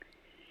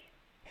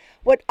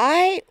what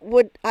I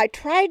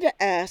try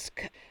to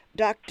ask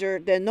Dr.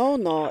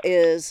 Denono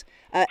is,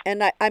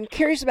 and I'm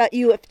curious about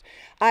you. If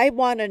I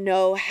want to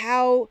know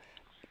how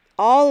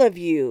all of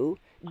you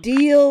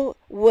deal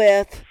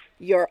with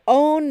your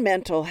own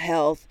mental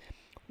health,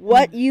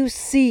 what you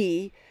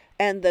see,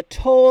 and the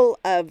toll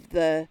of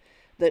the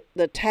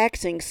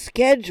taxing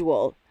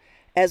schedule,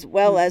 as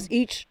well as Mm-hmm.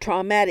 each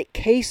traumatic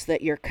case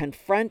that you're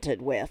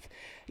confronted with.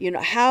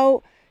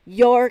 How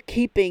you're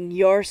keeping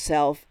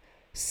yourself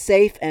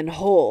safe and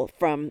whole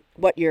from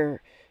what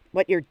you're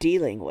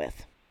dealing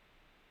with.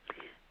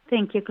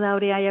 Thank you,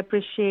 Claudia. I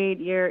appreciate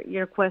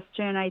your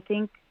question. I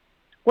think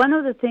one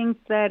of the things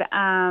that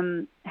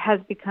has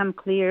become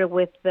clear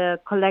with the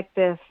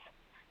collective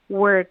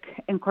work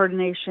and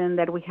coordination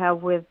that we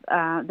have with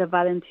the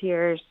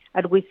volunteers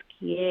at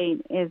Whiskey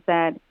Aid is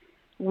that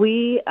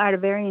we are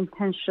very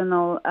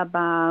intentional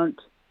about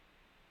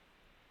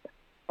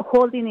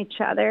holding each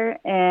other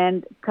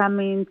and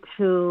coming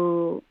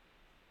to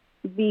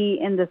be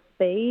in the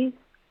space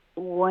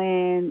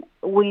when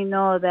we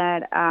know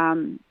that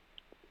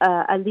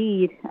a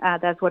lead,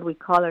 that's what we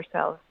call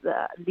ourselves,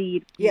 the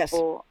lead Yes.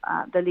 people,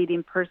 the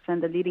leading person,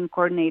 the leading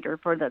coordinator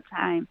for the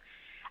time,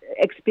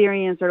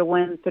 experienced or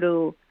went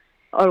through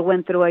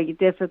a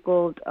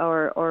difficult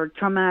or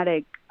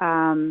traumatic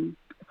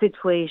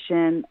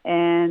situation.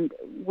 And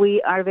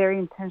we are very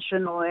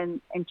intentional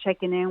in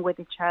checking in with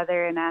each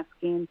other and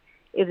asking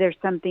if there's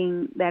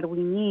something that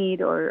we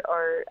need or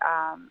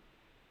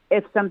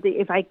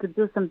if I could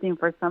do something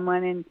for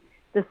someone. And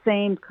the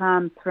same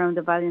comes from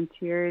the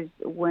volunteers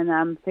when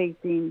I'm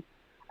facing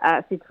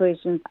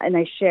situations, and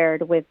I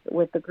shared with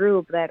the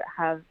group that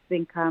have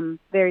become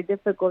very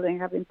difficult and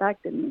have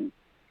impacted me.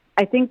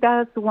 I think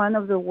that's one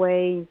of the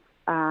ways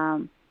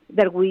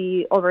that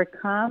we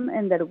overcome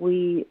and that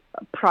we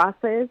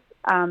process.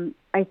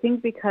 I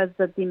think because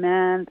the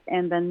demand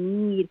and the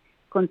need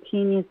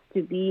continues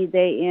to be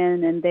day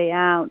in and day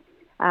out,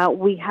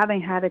 we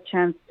haven't had a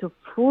chance to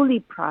fully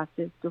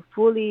process, to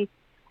fully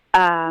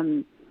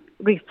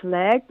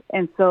reflect,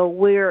 and so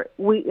we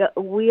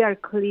are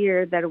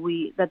clear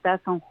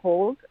that's on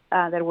hold,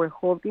 that we're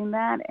holding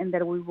that, and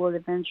that we will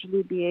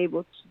eventually be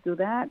able to do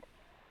that.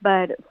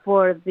 But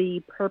for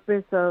the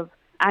purpose of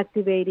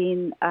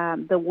activating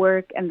the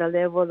work and the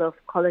level of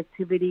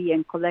collectivity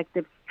and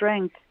collective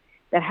strength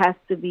that has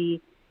to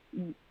be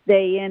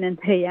day in and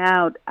day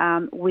out,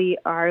 we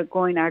are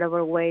going out of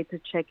our way to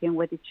check in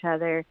with each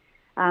other.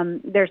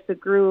 There's a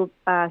group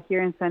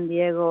here in San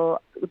Diego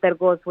that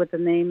goes with the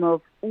name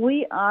of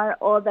 "We Are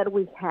All That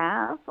We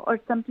Have" or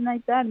something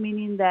like that,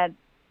 meaning that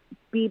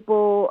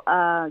people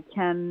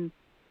can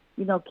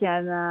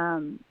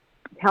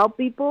help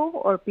people,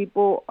 or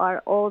people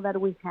are all that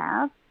we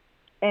have.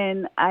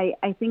 And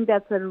I think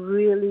that's a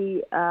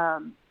really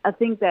a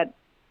thing that,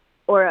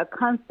 or a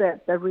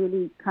concept that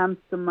really comes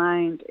to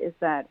mind, is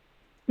that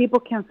people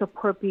can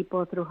support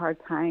people through hard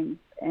times,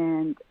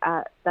 and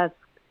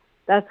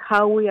that's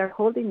how we are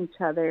holding each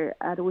other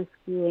at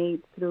Whiskey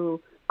Aid, through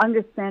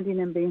understanding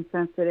and being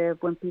sensitive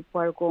when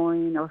people are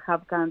going or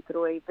have gone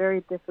through a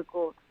very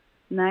difficult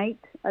night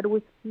at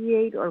Whiskey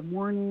Aid, or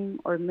morning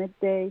or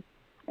midday,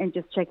 and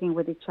just checking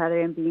with each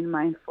other and being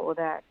mindful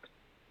that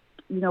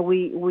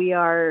we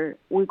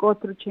go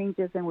through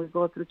changes and we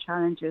go through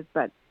challenges,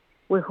 but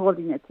we're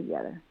holding it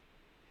together.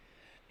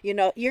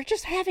 You're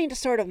just having to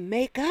sort of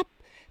make up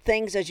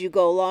things as you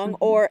go along, Hmm.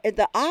 or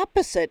the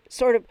opposite,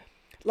 sort of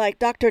like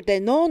Dr.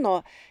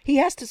 Denono, he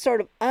has to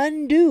sort of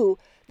undo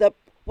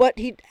what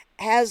he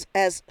has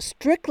as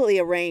strictly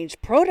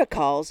arranged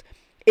protocols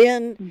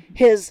in Hmm.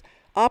 his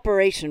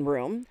operation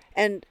room,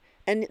 and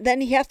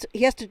then he has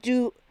to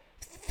do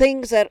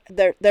things that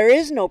there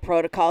is no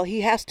protocol.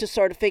 He has to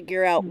sort of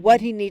figure out what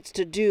Hmm. he needs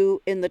to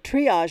do in the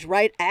triage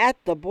right at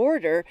the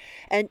border,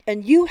 and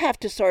you have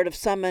to sort of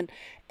summon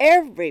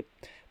every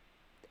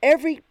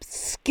every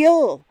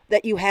skill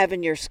that you have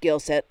in your skill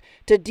set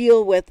to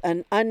deal with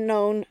an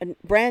unknown and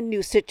brand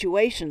new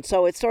situation.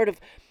 So it's sort of,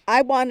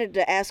 I wanted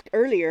to ask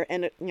earlier,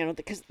 and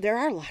because there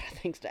are a lot of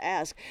things to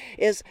ask,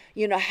 is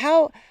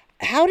how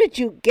did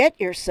you get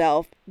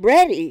yourself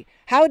ready?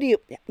 How do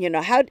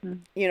how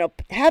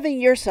having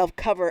yourself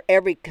cover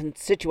every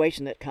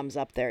situation that comes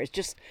up there is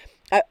just,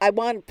 I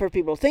want for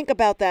people to think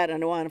about that,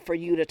 and I want for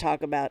you to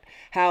talk about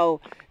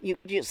how you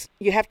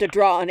have to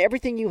draw on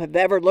everything you have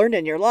ever learned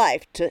in your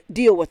life to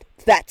deal with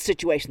that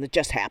situation that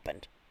just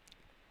happened.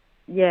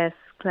 Yes,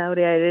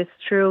 Claudia, it is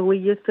true. We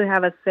used to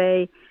have a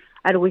say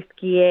at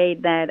Whiskey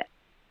Aid that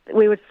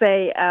we would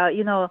say,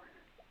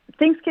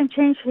 things can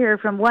change here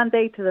from one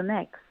day to the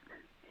next.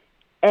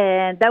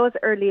 And that was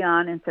early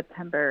on in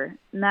September.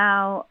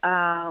 Now,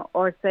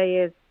 our say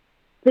is,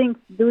 things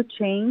do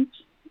change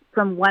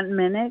from 1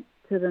 minute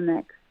to the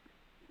next.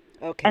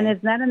 And Okay.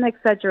 it's not an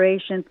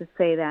exaggeration to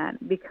say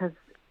that, because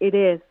it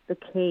is the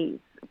case.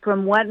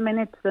 From 1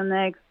 minute to the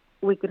next,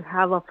 we could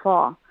have a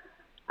fall.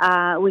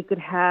 We could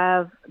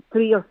have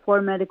 3 or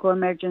 4 medical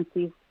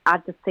emergencies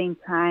at the same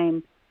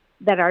time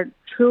that are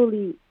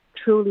truly,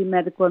 truly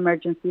medical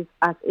emergencies,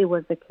 as it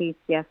was the case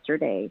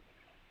yesterday.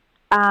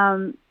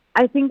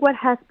 I think what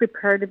has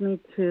prepared me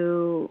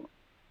to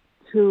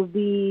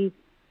be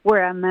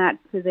where I'm at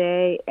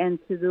today and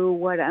to do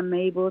what I'm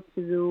able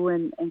to do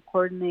and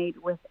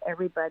coordinate with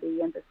everybody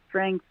and the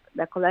strength,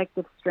 the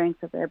collective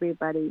strength of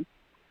everybody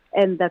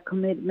and the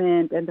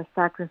commitment and the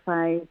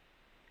sacrifice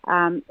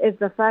is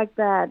the fact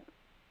that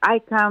I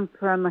come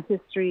from a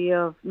history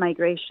of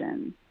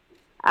migration.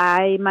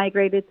 I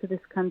migrated to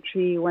this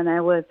country when I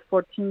was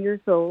 14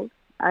 years old.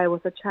 I was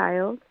a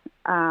child,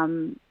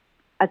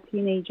 a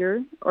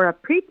teenager or a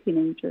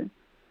pre-teenager.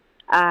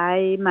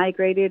 I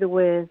migrated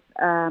with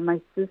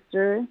my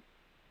sister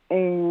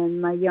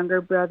and my younger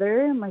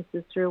brother. My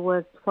sister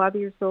was 12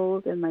 years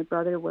old and my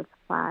brother was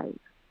 5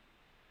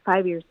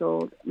 years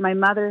old. My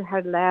mother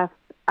had left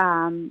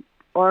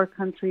our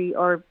country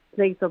or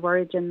place of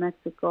origin,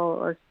 Mexico,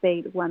 or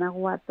state,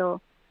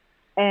 Guanajuato,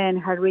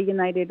 and had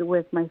reunited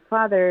with my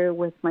father,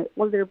 with my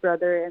older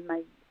brother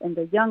and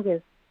the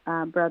youngest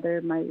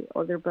brother. My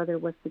older brother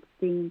was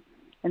 16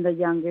 and the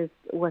youngest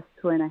was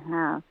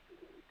 2.5.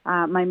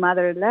 My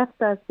mother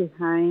left us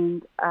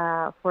behind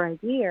for a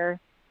year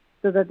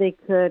so that they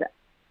could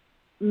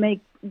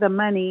make the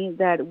money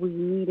that we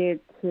needed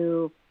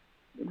to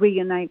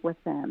reunite with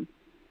them.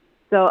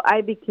 So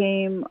I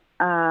became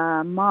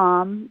a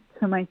mom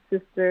to my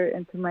sister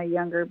and to my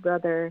younger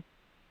brother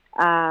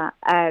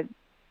at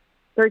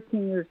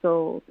 13 years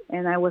old,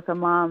 and I was a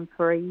mom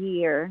for a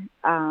year,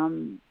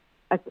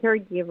 a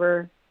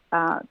caregiver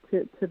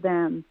to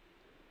them.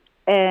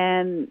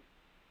 And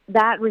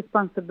that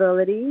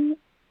responsibility,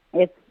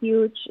 it's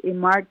huge. It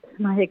marked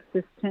my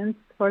existence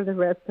for the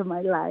rest of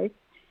my life.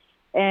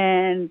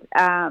 And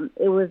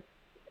it was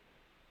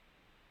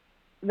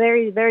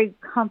very, very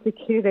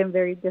complicated and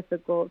very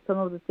difficult. Some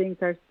of the things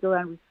are still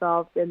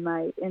unresolved in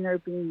my inner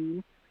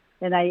being.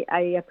 And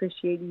I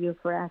appreciate you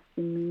for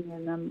asking me,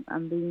 and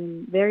I'm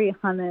being very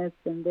honest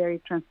and very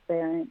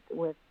transparent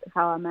with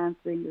how I'm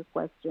answering your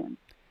question.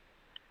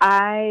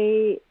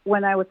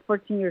 When I was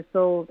 14 years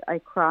old, I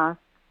crossed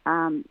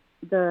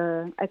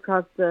the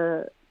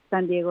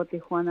San Diego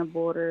Tijuana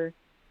border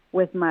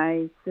with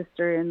my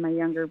sister and my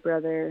younger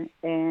brother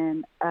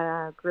and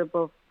a group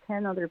of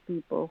 10 other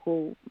people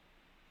who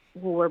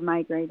were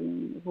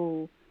migrating,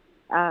 who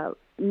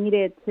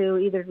needed to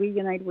either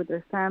reunite with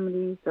their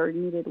families or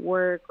needed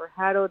work or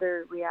had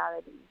other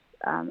realities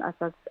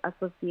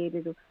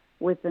associated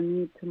with the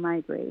need to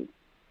migrate.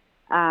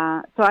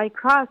 So I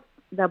crossed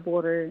the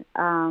border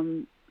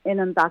in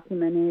an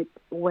undocumented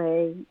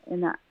way,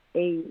 in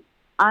a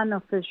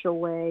unofficial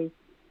way,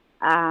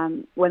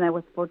 when I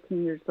was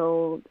 14 years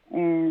old.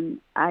 And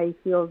I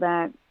feel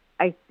that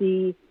I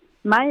see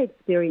my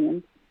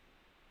experience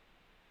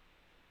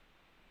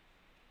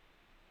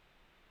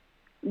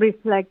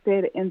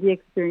reflected in the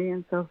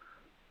experience of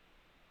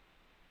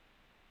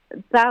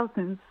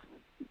thousands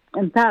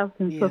and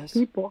thousands of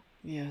people.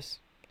 Yes.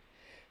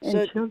 And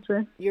So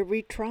children. You're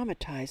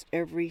re-traumatized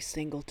every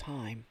single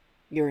time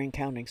you're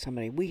encountering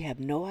somebody. We have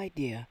no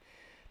idea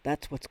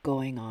that's what's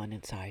going on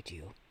inside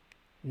you.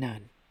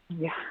 None.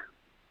 Yeah.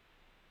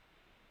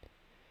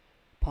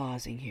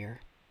 Pausing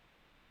here.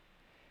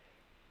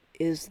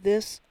 Is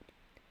this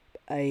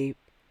a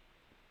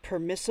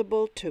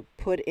permissible to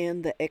put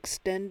in the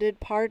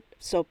extended part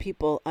so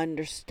people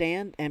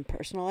understand and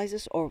personalize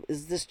this, or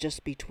is this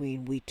just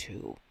between we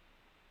two?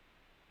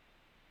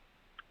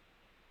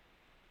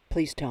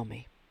 Please tell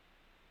me.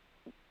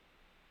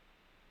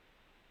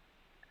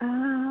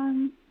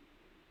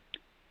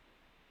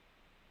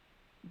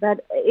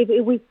 But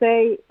if we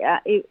say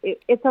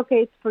it's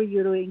okay for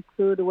you to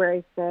include where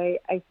I say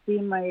I see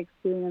my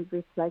experience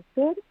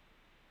reflected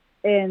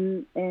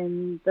in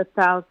the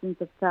thousands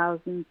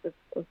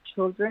of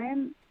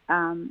children,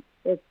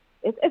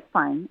 it's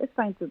fine. It's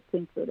fine to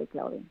include it,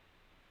 Claudia.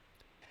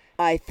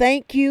 I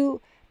thank you,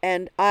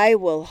 and I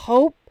will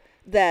hope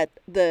that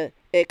the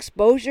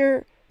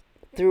exposure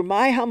through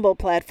my humble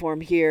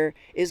platform here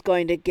is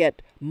going to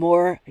get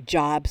more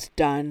jobs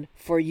done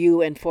for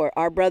you and for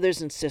our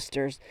brothers and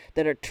sisters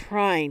that are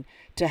trying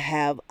to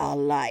have a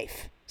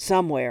life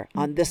somewhere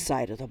on this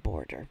side of the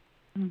border.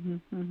 Mm-hmm,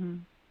 mm-hmm.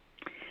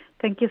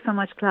 Thank you so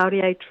much,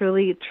 Claudia. I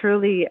truly,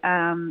 truly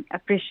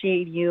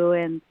appreciate you,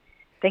 and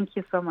thank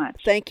you so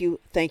much. Thank you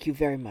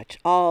very much.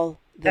 All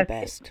the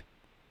best.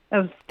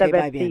 The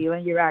best to you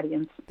and your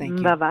audience. Thank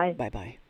you. Bye-bye. Bye-bye.